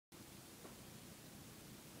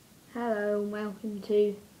Hello and welcome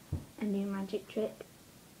to a new magic trick.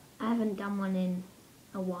 I haven't done one in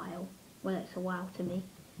a while. Well, it's a while to me.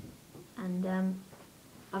 And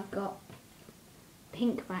I've got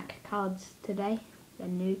pink back cards today. They're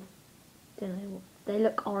new. Don't know what, they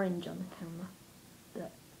look orange on the camera,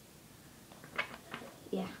 but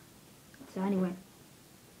yeah. So anyway,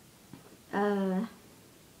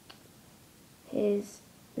 here's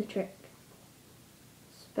the trick.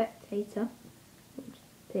 Spectator.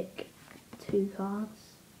 Pick two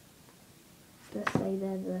cards. Let's say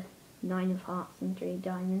they're the 9 of hearts and 3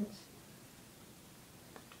 diamonds.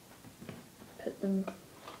 Put them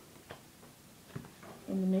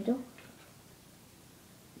in the middle.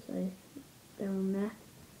 So they're on there.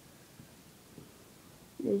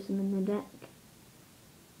 Lose them in the deck.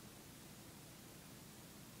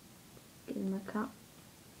 Give them a cut.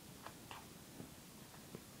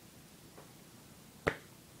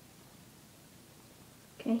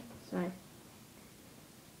 Okay, so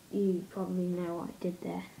you probably know what I did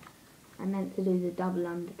there. I meant to do the double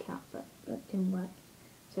undercut, but that didn't work.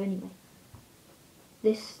 So anyway,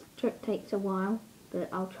 this trick takes a while, but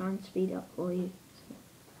I'll try and speed up for you. So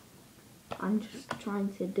I'm just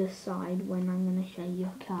trying to decide when I'm going to show you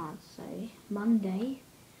a card. So Monday,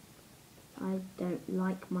 I don't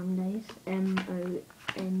like Mondays, Monday.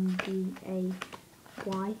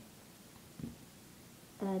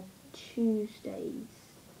 Tuesdays.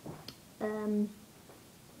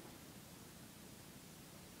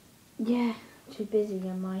 Yeah, too busy.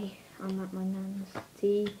 I'm at my nan's.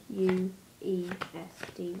 Tuesday.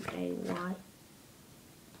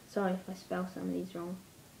 Sorry if I spell some of these wrong.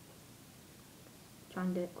 Try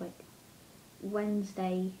and do it quick.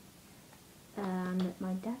 Wednesday, at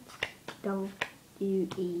my dad's.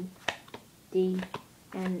 Wednesday.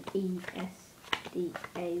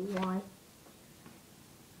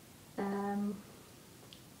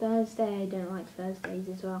 Thursday, I don't like Thursdays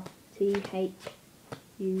as well. Thursday.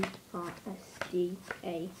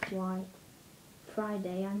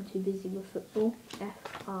 Friday, I'm too busy with football.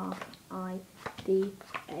 Friday.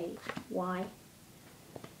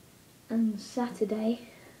 And Saturday,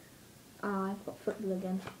 I've got football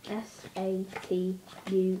again. Saturday.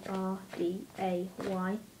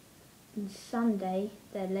 And Sunday,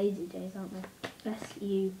 they're lazy days, aren't they?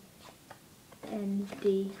 Sunday.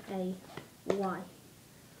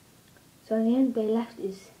 So the only day left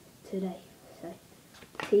is today. So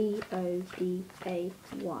Today. Okay,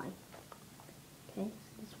 so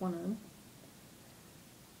that's one of them.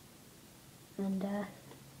 And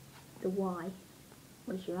the Y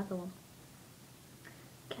was your other one.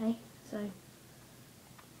 Okay, so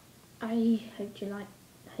I hope you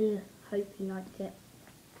liked it.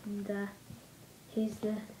 And here's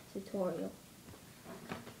the tutorial.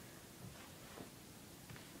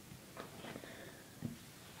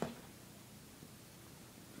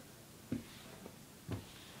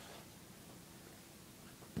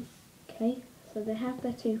 Okay, so they have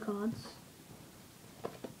their 2 cards,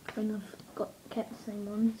 and I've kept the same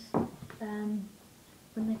ones. When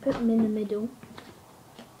they put them in the middle,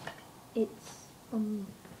 it's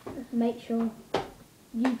make sure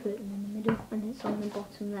you put them in the middle, and it's on the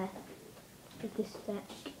bottom there of this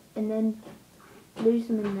deck, and then lose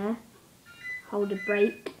them in there. Hold a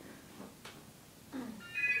break. Oh,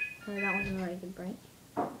 that wasn't a very good break.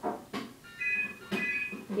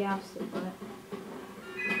 Yeah, I've still got it.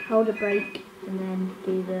 Hold a break and then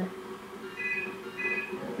do the...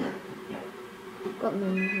 Got them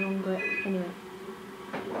in the wrong grip. Anyway.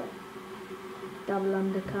 Double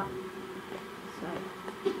undercut. So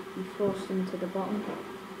you force them to the bottom.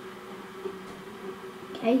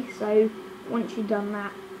 Okay, so once you've done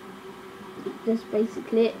that, that's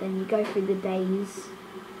basically it. Then you go through the days.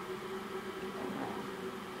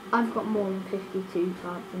 I've got more than 52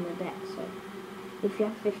 cards in the deck, so if you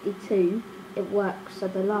have 52, it works. So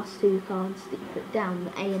the last 2 cards that you put down,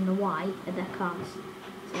 the A and the Y, are their cards.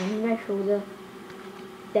 So when you go through the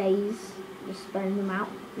days, just spelling them out,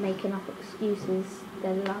 making up excuses.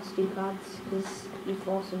 They're the last 2 cards because you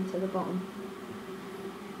force them to the bottom.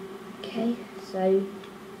 Okay, so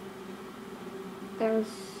that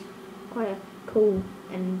was quite a cool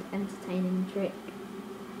and entertaining trick.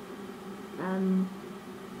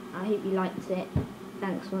 I hope you liked it.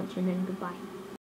 Thanks for watching and goodbye.